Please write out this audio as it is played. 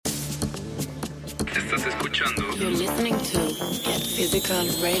You're listening to Get Physical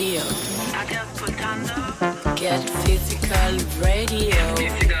Radio. State ascoltando Get Physical Radio.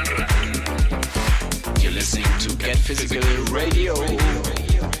 You're listening to Get Physical Radio.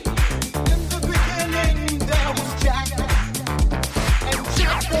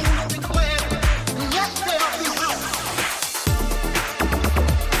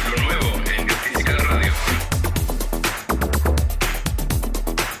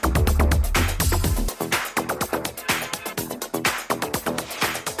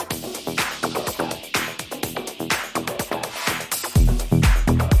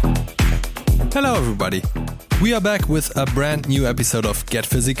 Hello everybody! We are back with a brand new episode of Get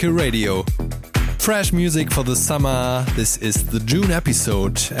Physical Radio. Fresh music for the summer, this is the June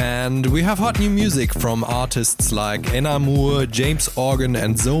episode, and we have hot new music from artists like Enamur, James Organ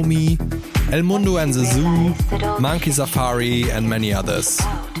and Zomi, El Mundo and the Zoo, Monkey Safari and many others.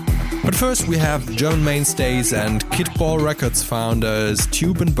 But first we have German mainstays and Kidball Records founders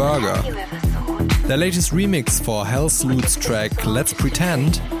Tube and Burger. Their latest remix for Hellslude's track Let's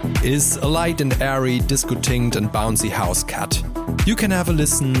Pretend is a light and airy disco-tinged and bouncy house cut. You can have a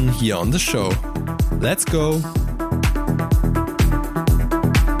listen here on the show. Let's go!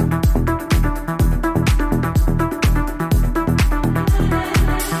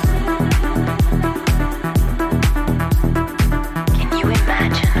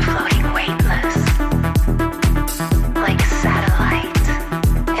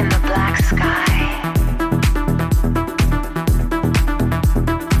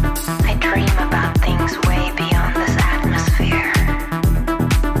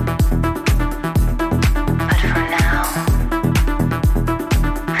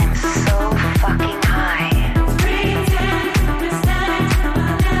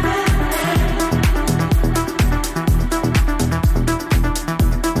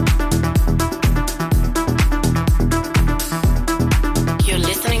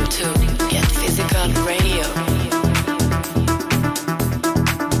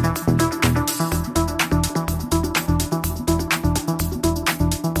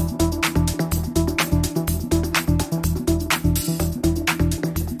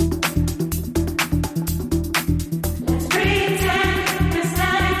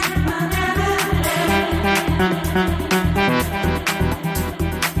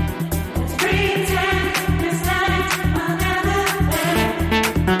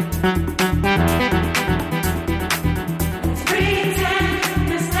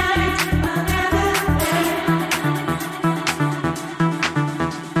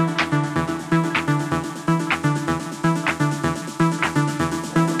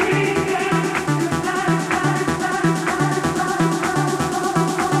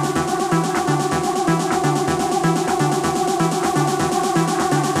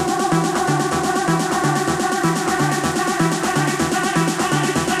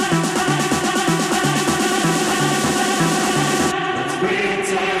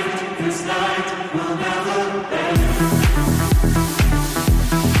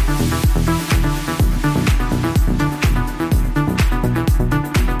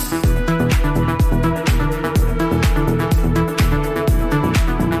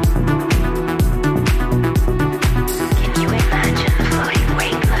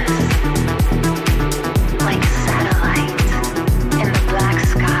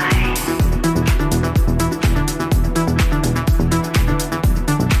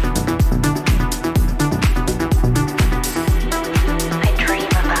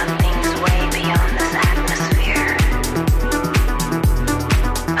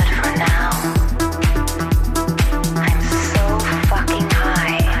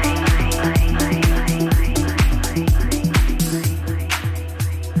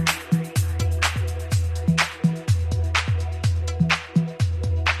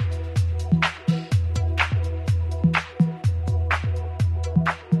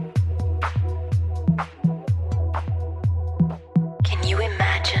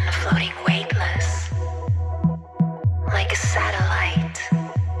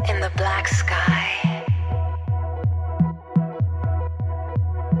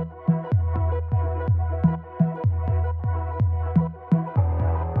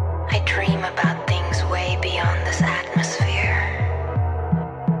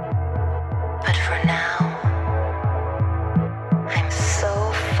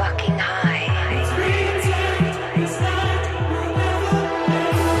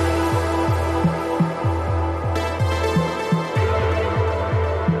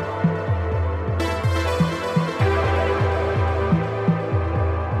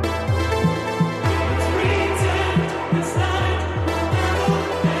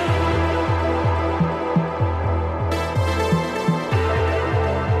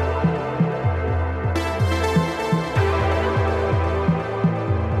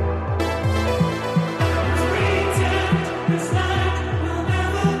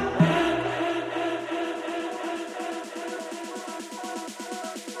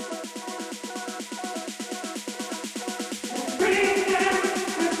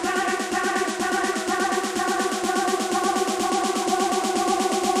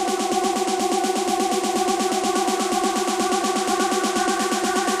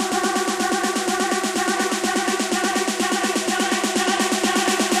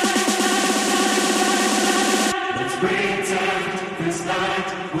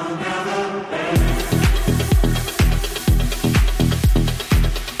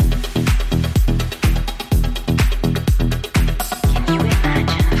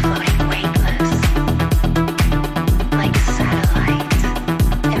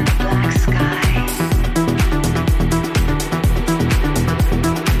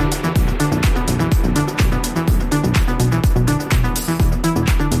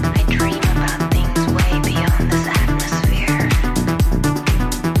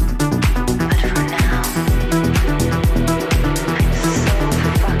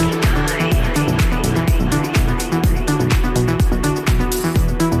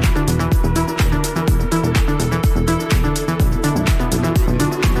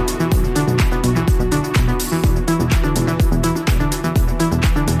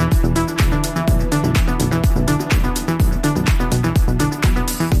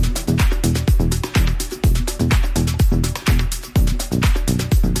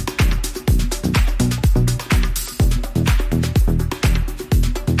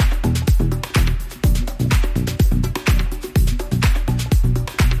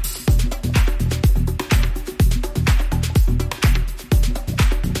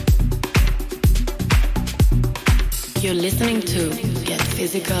 You're listening to Get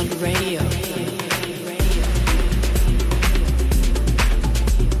Physical Radio.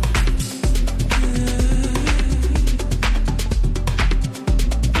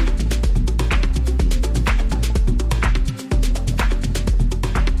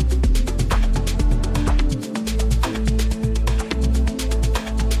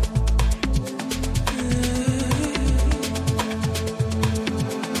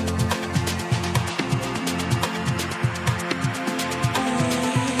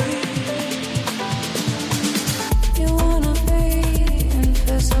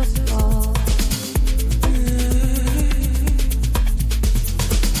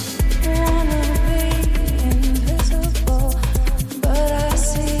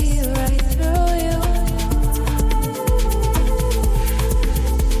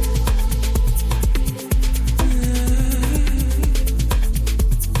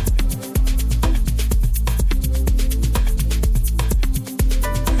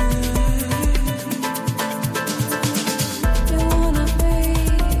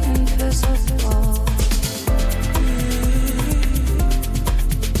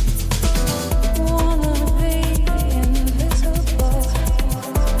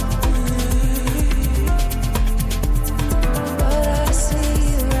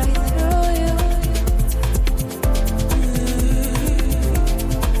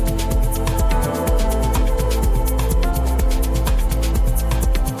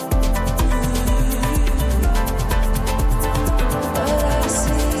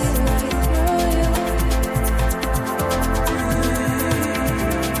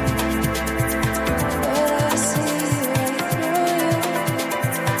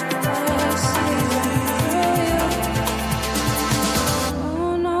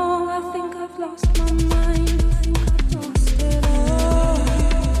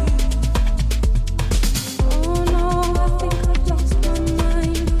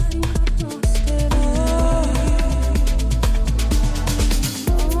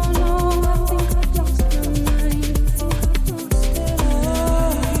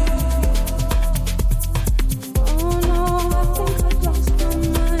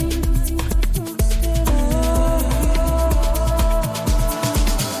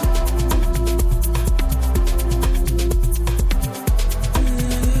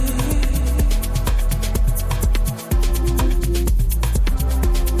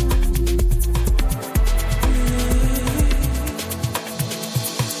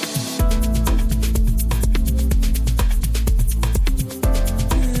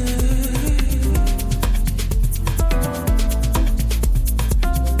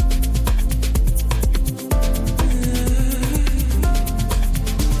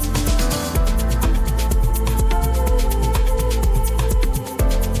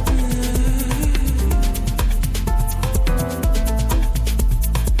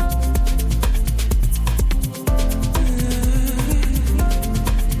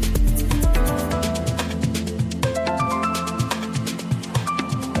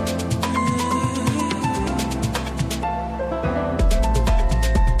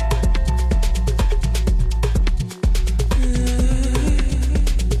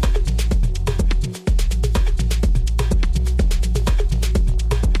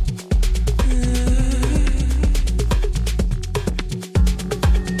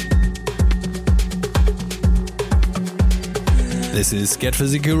 This is Get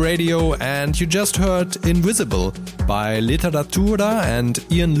Physical Radio, and you just heard Invisible by Literatura and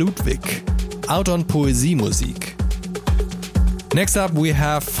Ian Ludwig, out on Poesie Musik. Next up we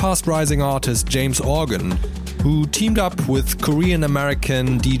have fast-rising artist James Organ, who teamed up with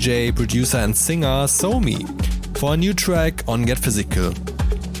Korean-American DJ, producer and singer Somi for a new track on Get Physical.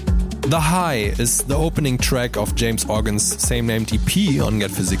 The High is the opening track of James Organ's same-named EP on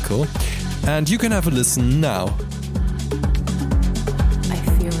Get Physical, and you can have a listen now.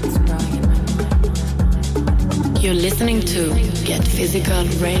 You're listening to Get Physical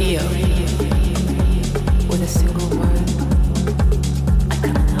Radio. With a single word, I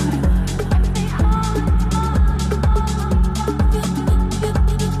couldn't lie.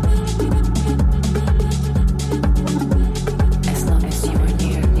 As long as you were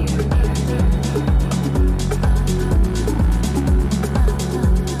near.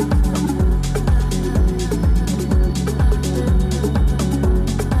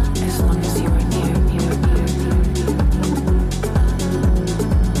 As long as you were near.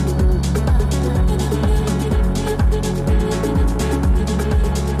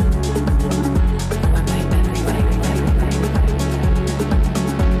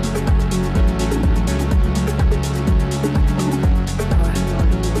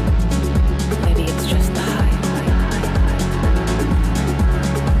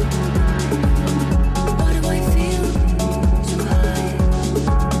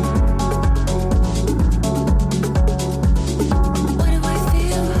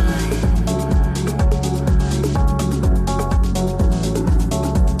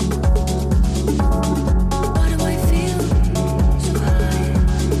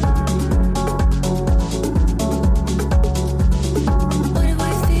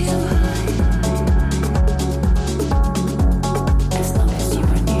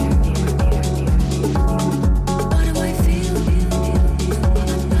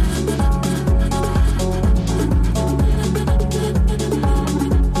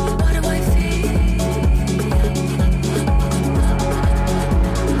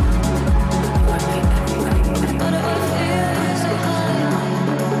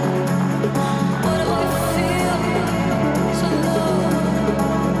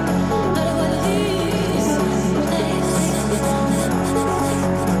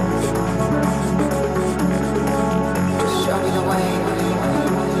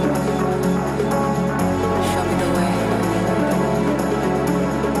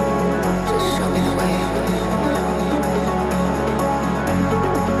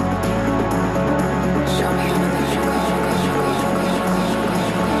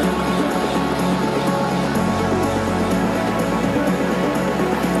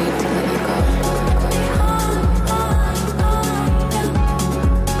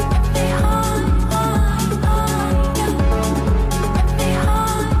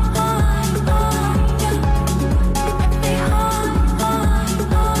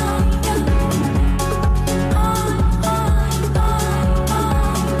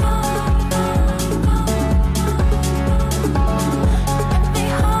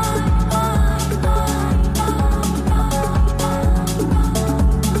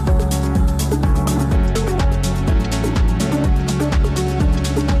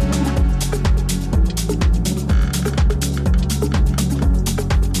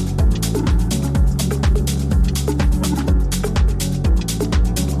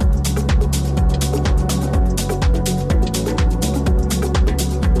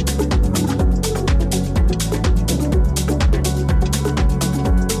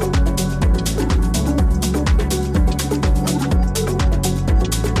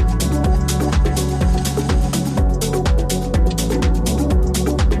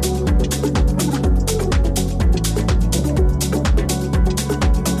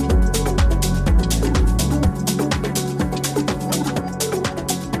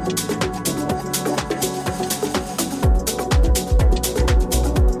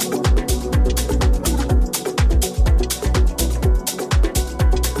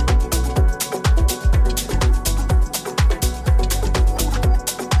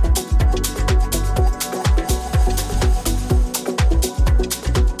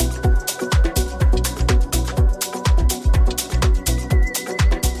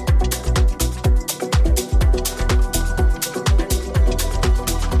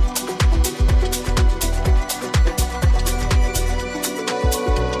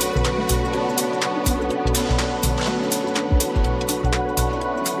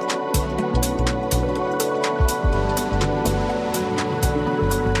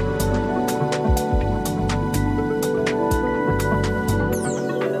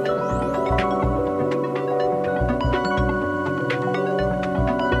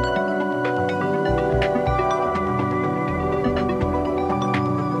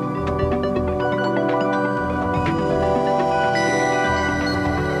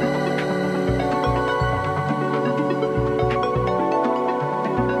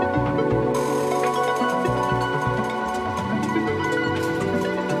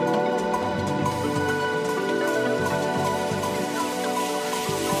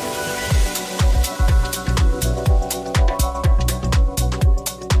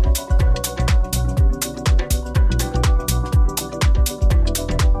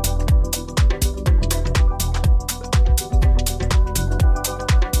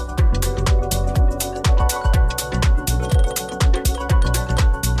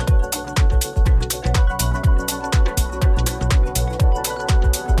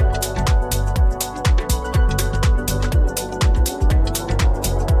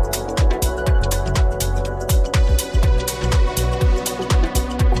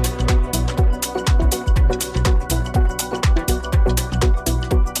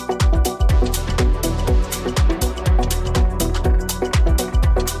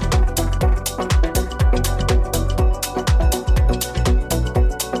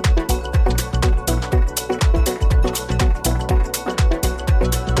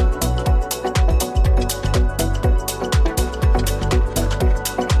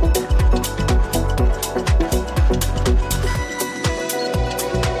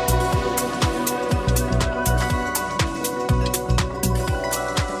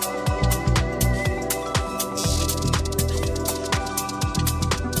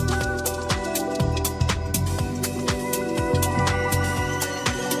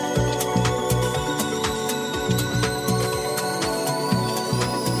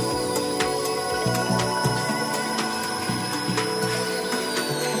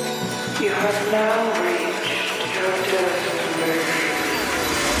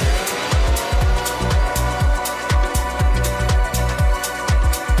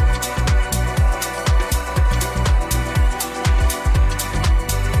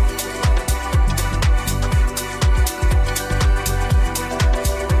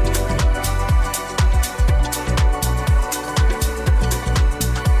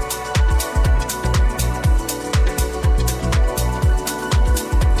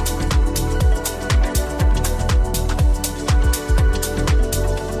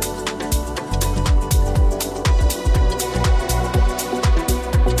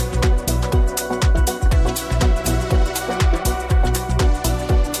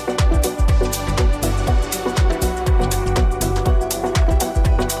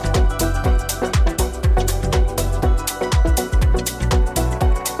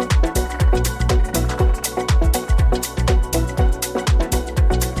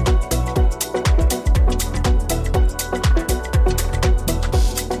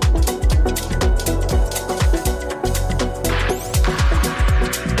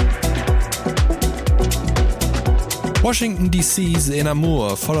 Washington DC's In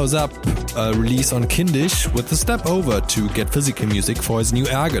Amour follows up a release on Kindisch with a step over to Get Physical Music for his new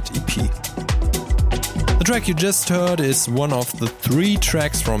Ergot EP. The track you just heard is one of the 3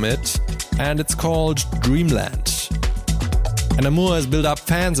 tracks from it, and it's called Dreamland. In Amour has built up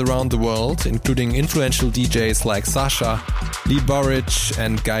fans around the world, including influential DJs like Sasha, Lee Boric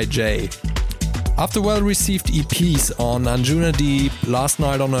and Guy J. After well-received EPs on Anjuna Deep, Last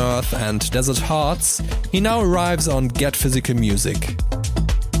Night on Earth and Desert Hearts, he now arrives on Get Physical Music.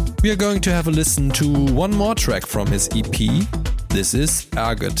 We are going to have a listen to one more track from his EP. This is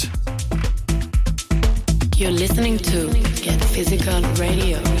Ergot. You're listening to Get Physical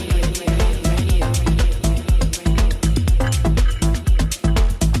Radio.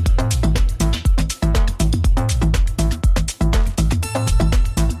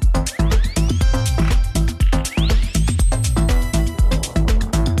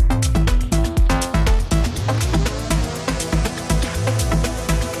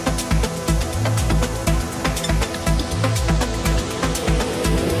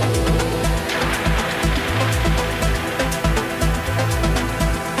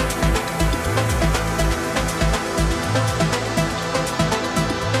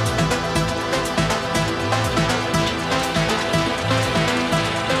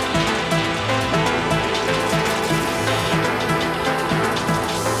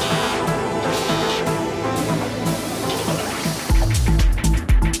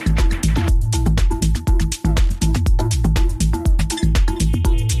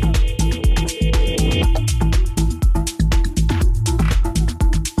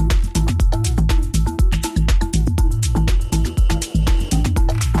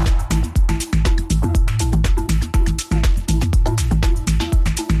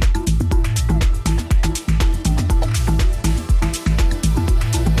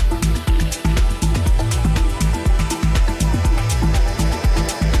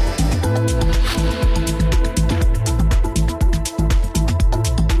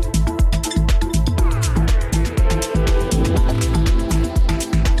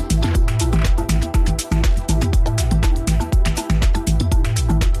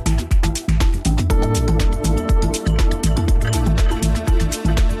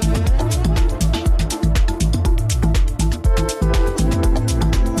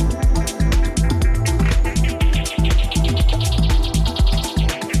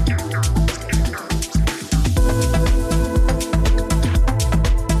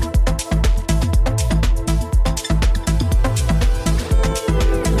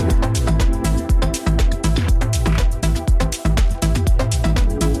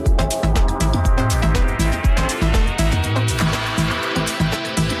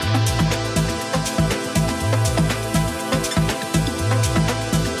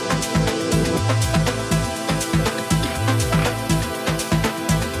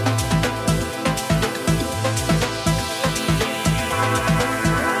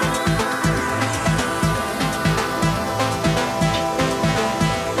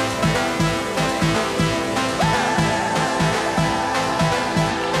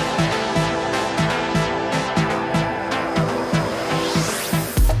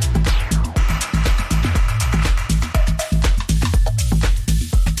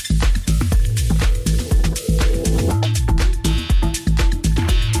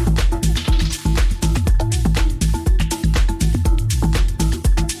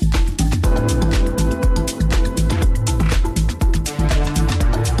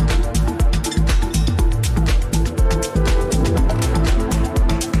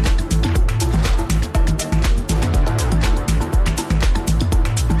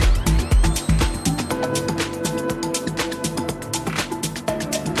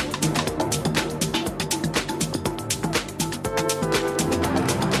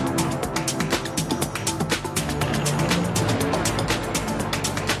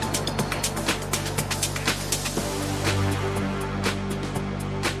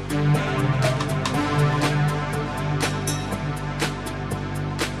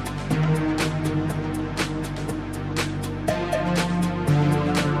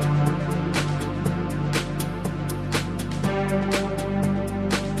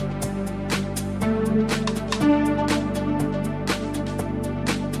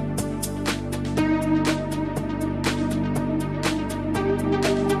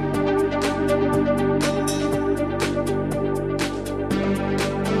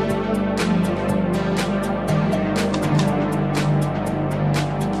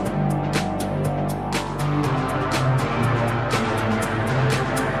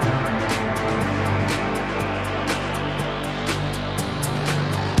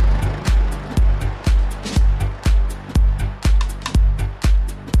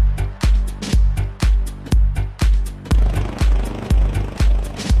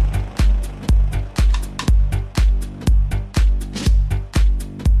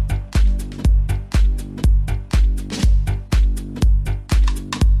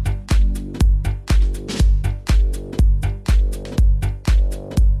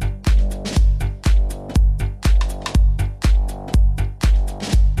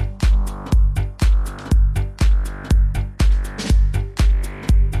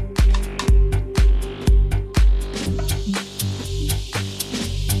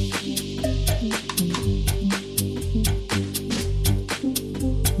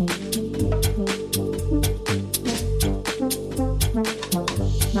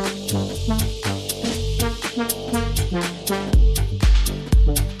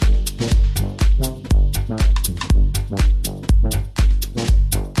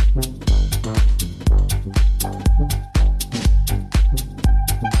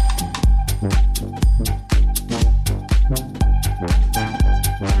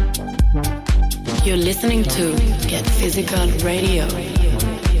 listening to Get Physical Radio.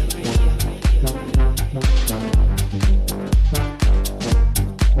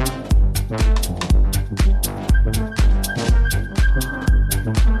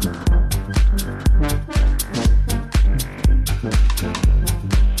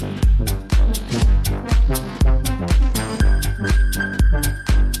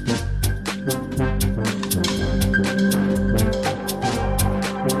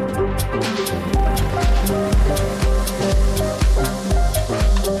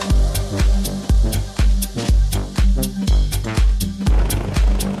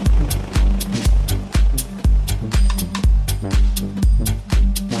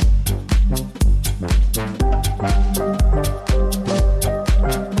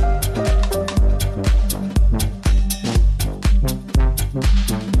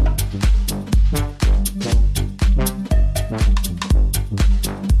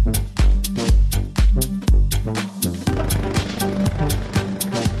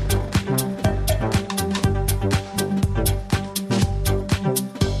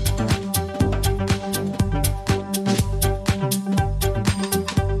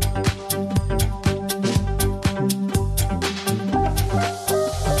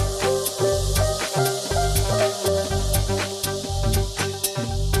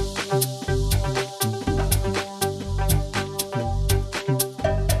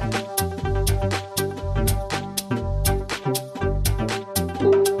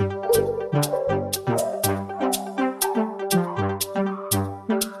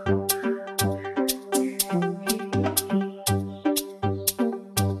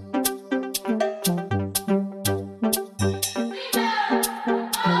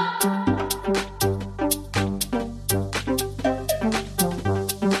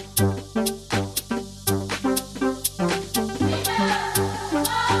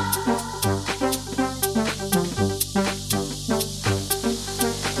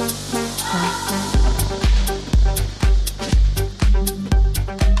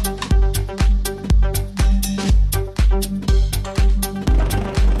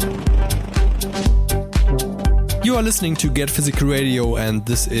 You are listening to Get Physical Radio, and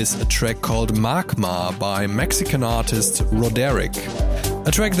this is a track called Magma by Mexican artist Roderick.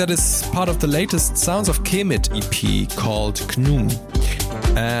 A track that is part of the latest Sounds of Kemet EP called Knum.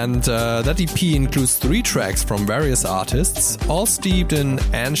 And that EP includes 3 tracks from various artists, all steeped in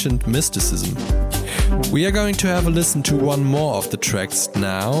ancient mysticism. We are going to have a listen to one more of the tracks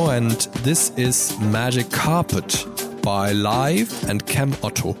now, and this is Magic Carpet by Live and Cam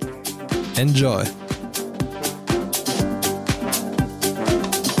Otto. Enjoy!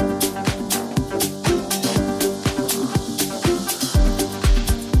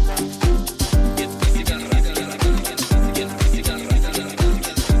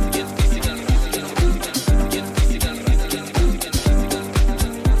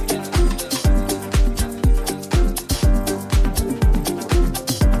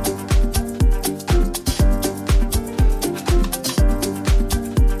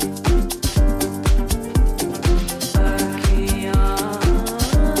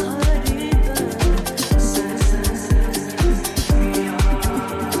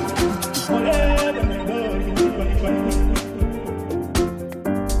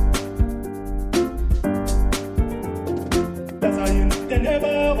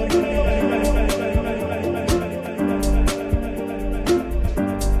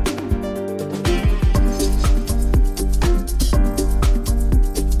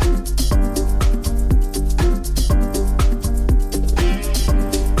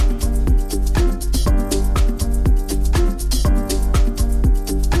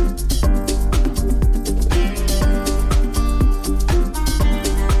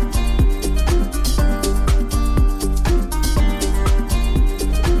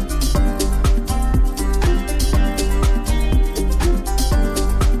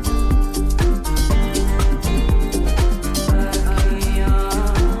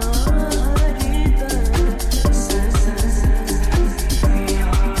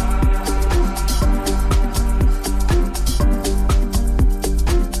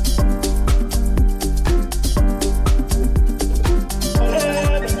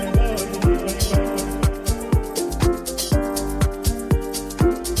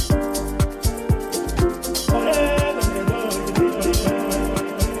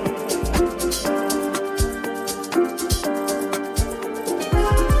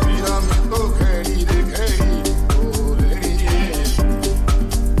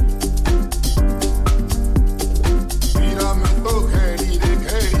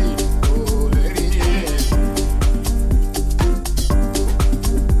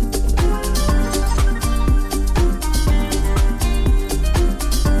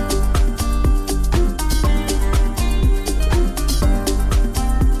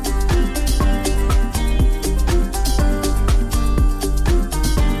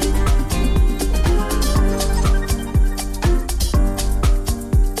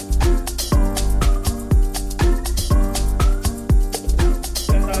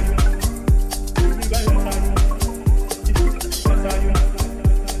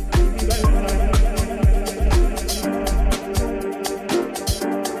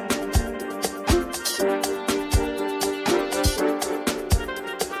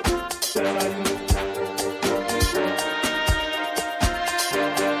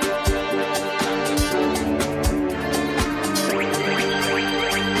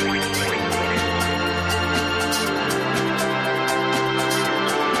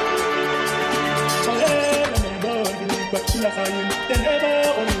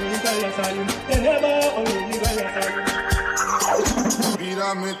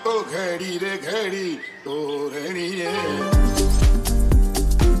 में तो घेड़ी रे घेड़ी तो रहनी है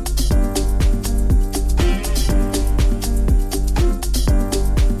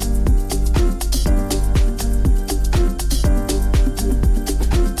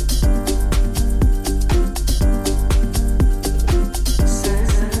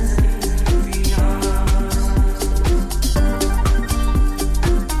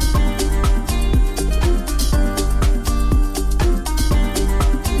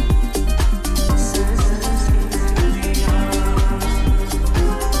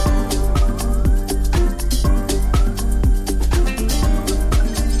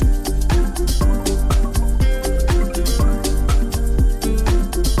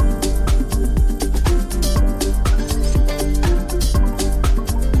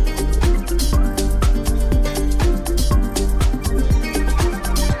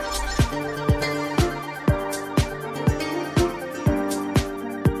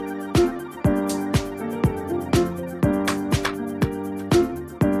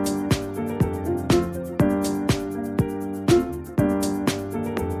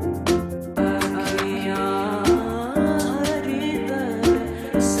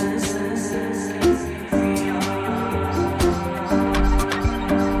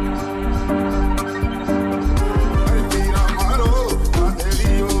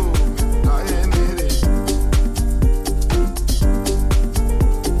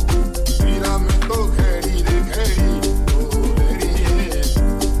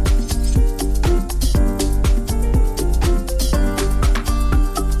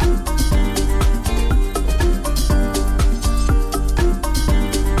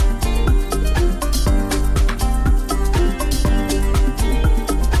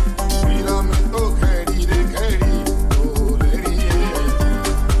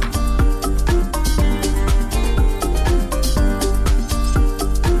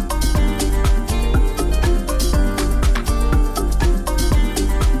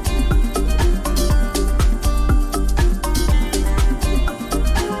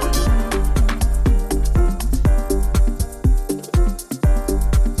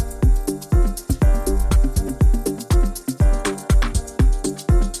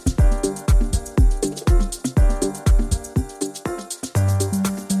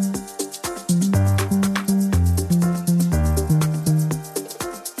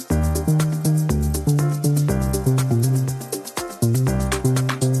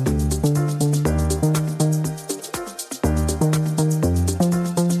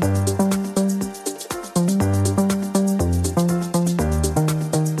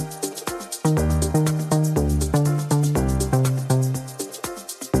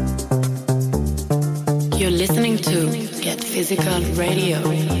Physical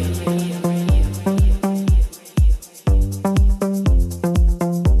Radio.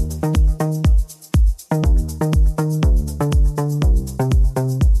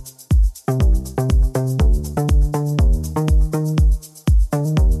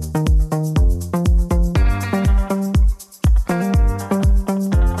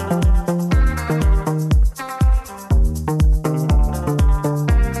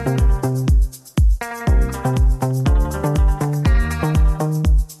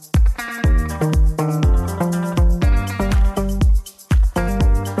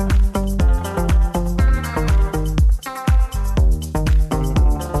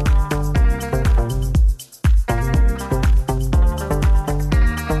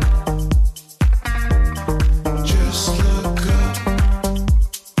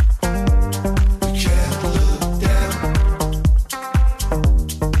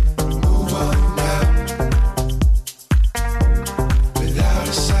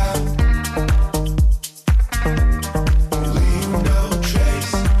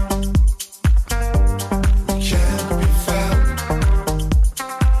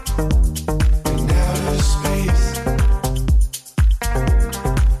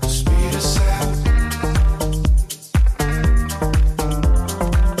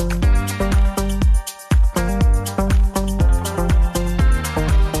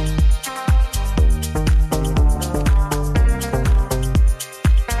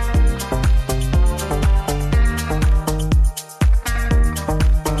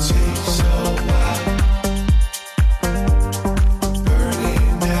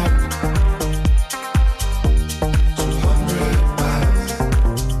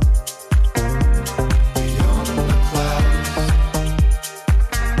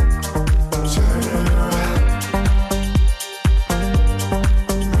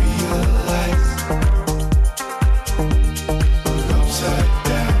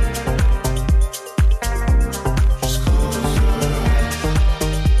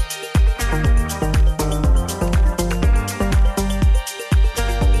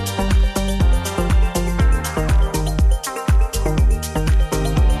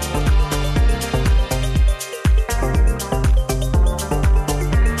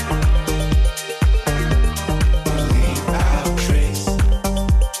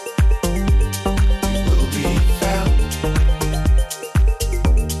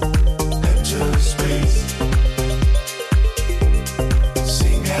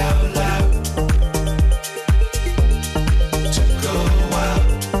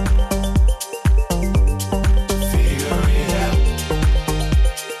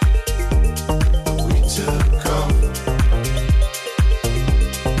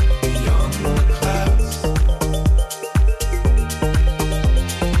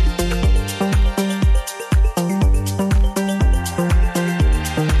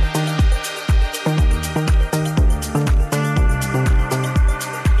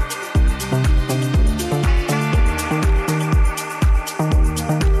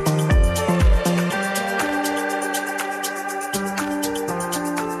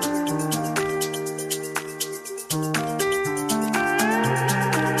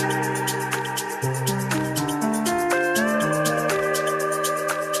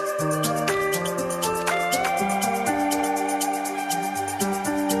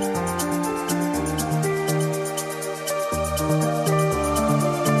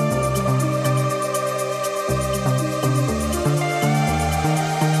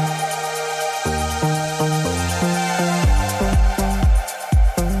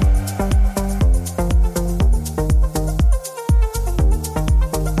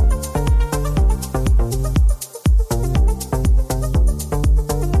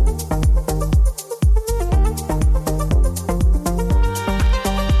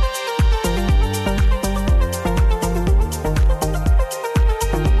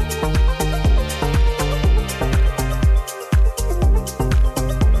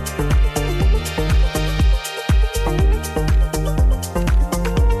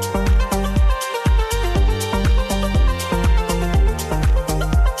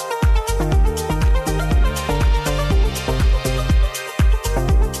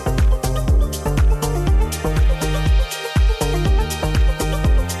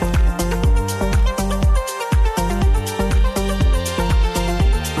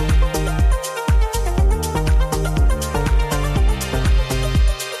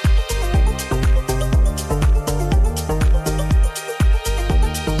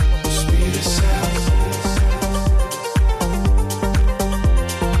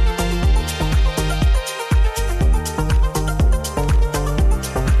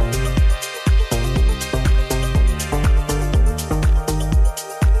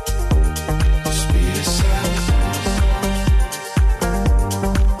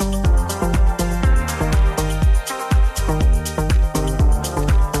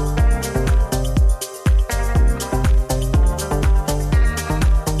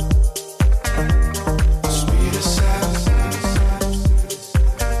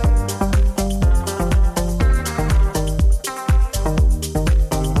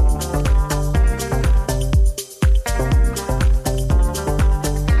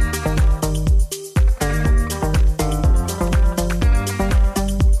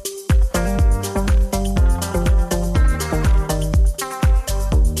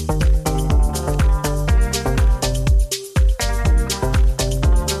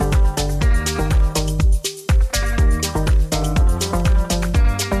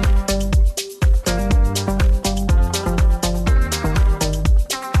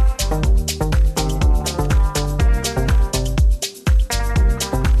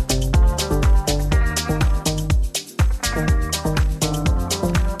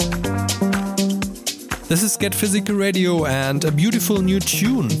 This is Get Physical Radio and a beautiful new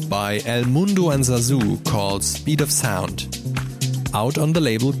tune by El Mundo and Zazu called Speed of Sound, out on the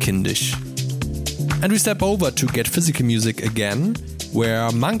label Kindish. And we step over to Get Physical Music again,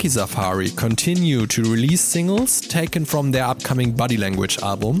 where Monkey Safari continue to release singles taken from their upcoming Body Language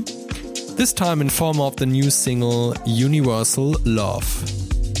album, this time in form of the new single Universal Love.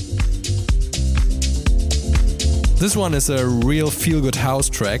 This one is a real feel-good house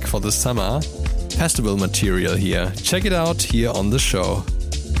track for the summer, festival material here. Check it out here on the show.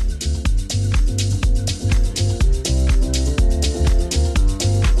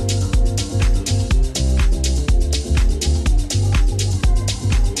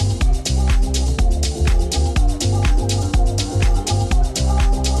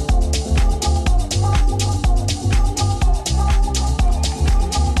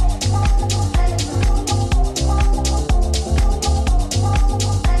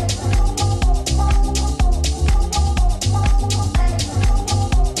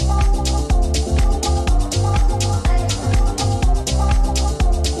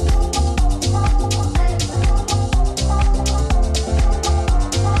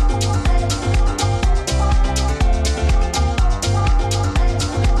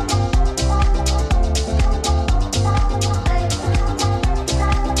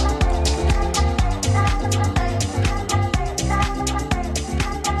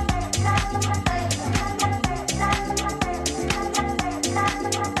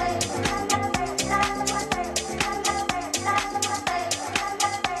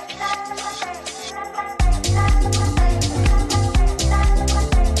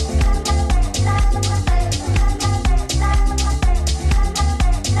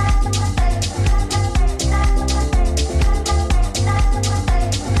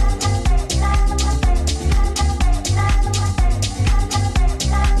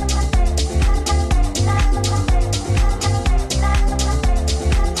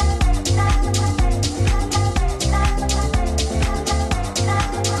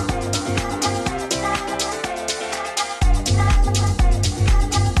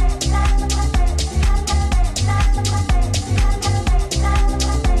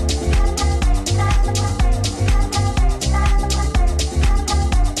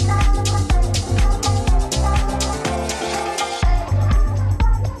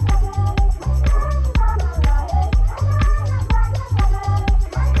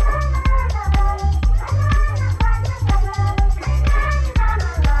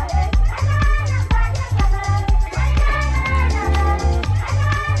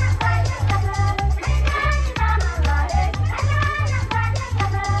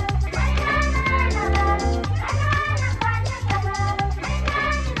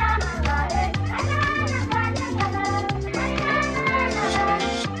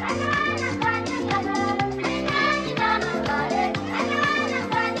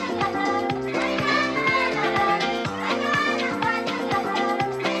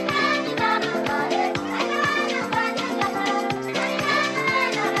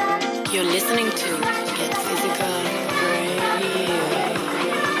 You're listening to Get Physical Radio.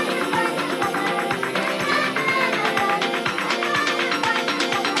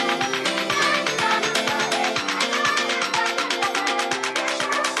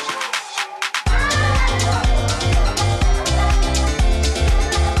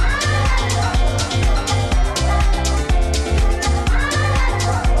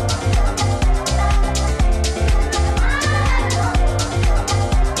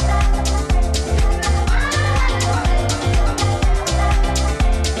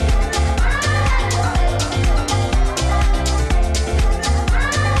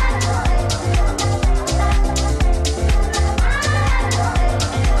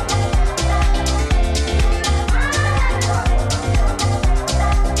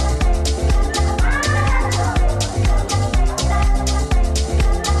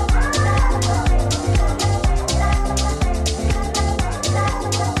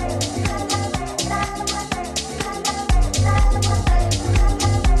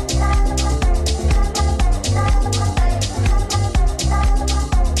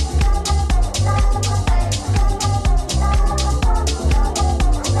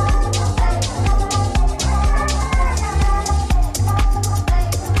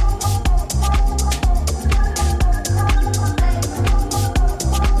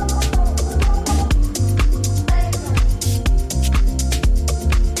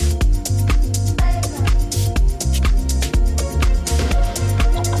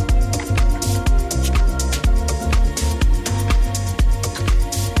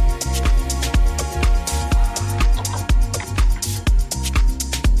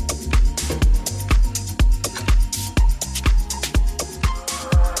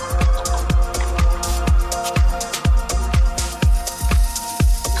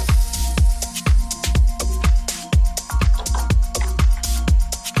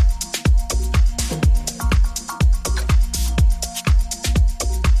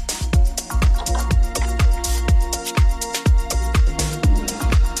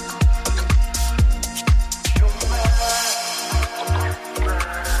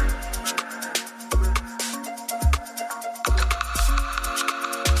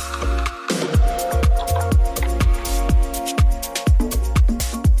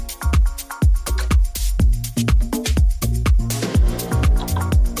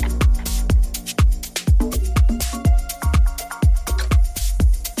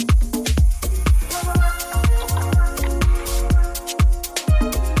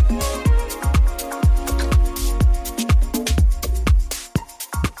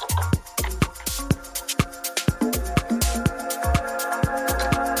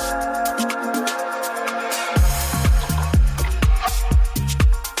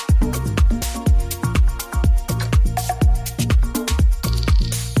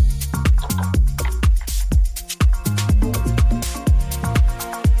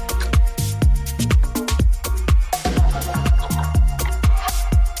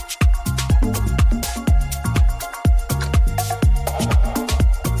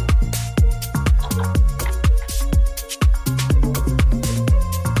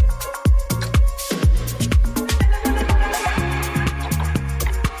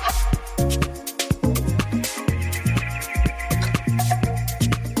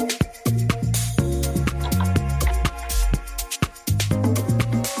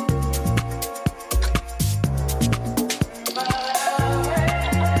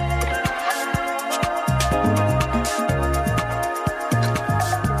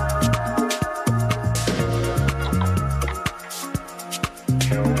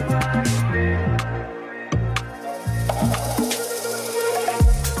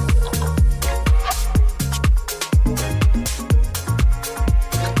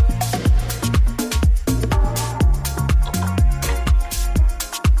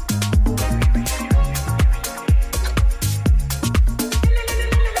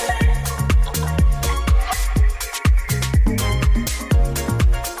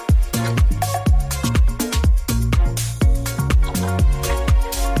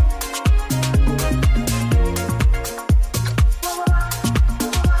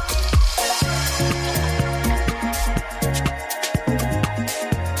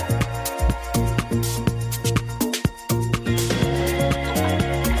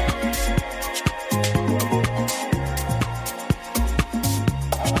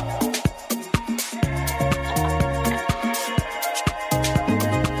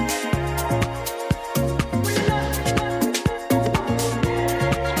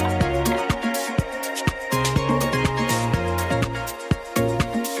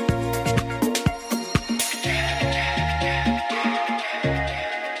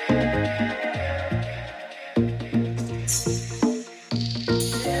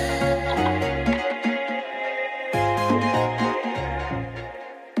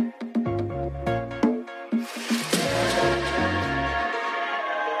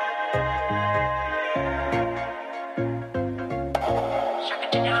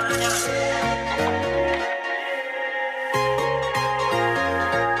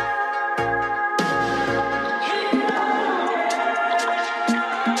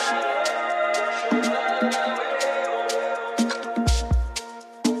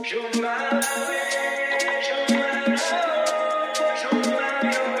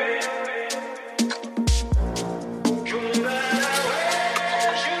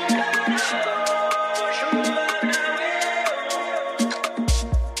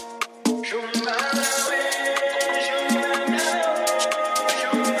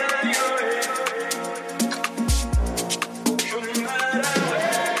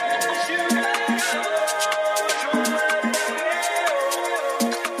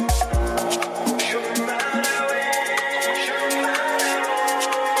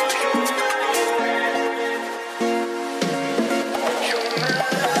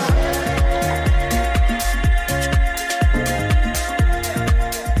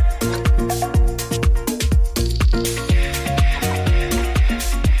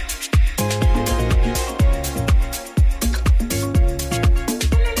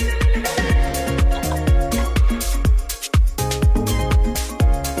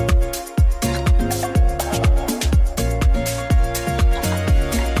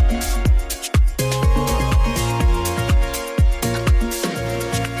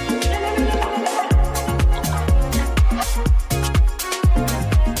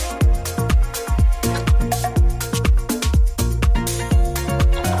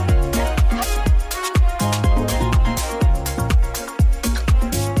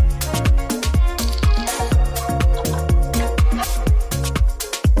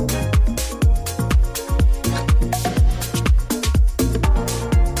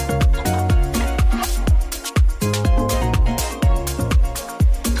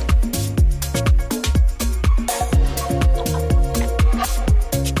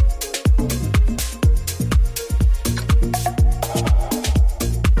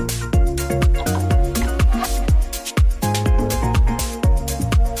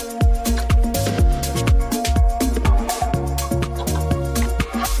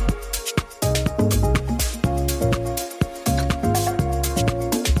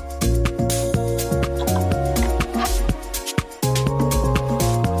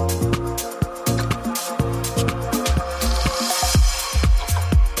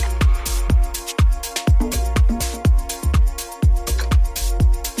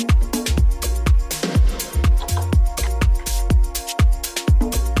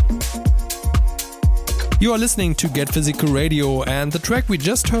 You are listening to Get Physical Radio, and the track we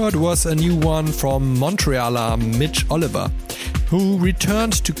just heard was a new one from Montrealer Mitch Oliver, who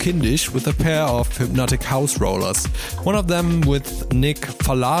returned to Kindisch with a pair of hypnotic house rollers, one of them with Nick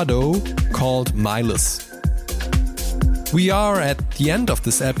Falado called Miles. We are at the end of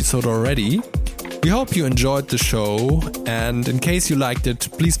this episode already. We hope you enjoyed the show, and in case you liked it,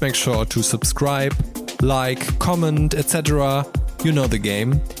 please make sure to subscribe, like, comment, etc. You know the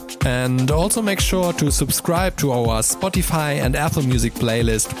game. And also make sure to subscribe to our Spotify and Apple Music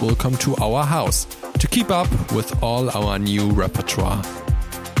playlist Welcome to Our House to keep up with all our new repertoire.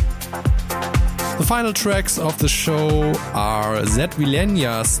 The final tracks of the show are Zed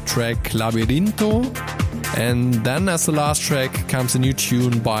Villenya's track Labirinto, and then as the last track comes a new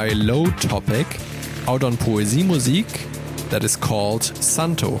tune by Low Topic out on Poesie Musik that is called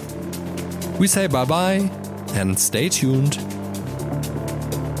Santo. We say bye bye and stay tuned.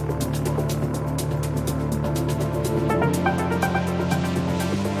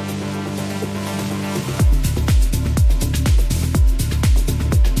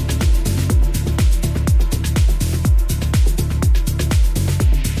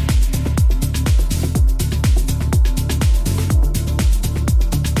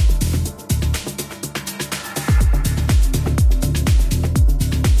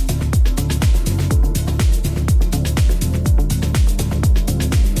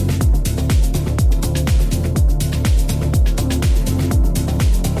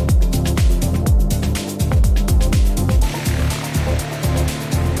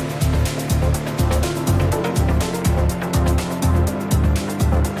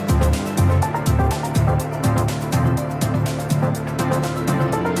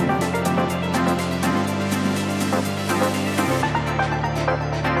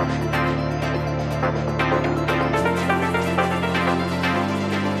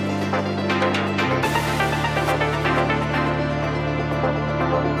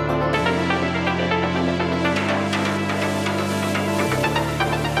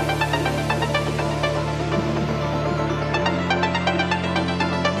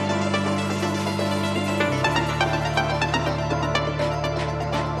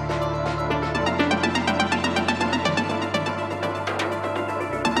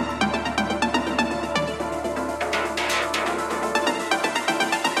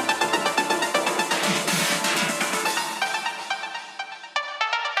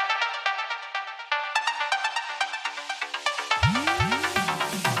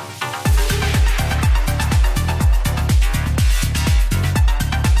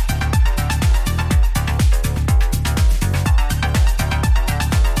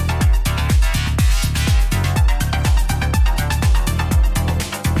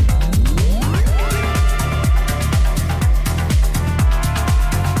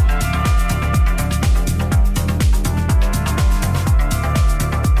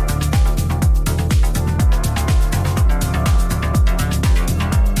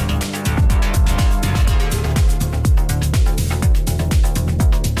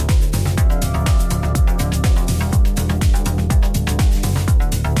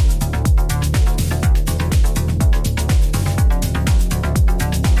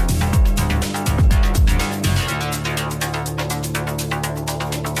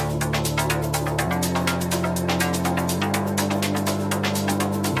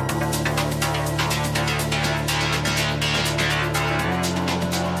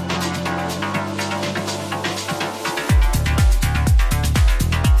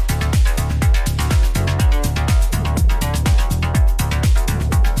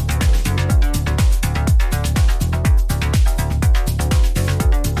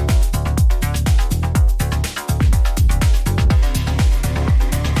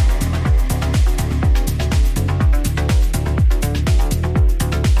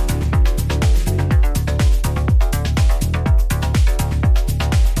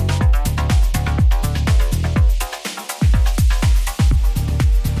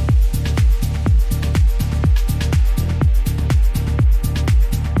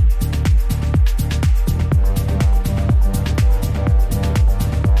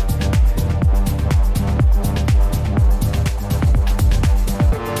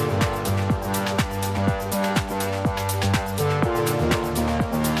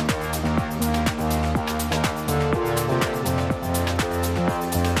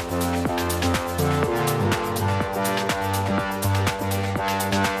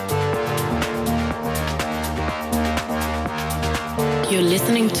 You're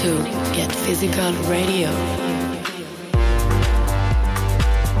listening to Get Physical Radio.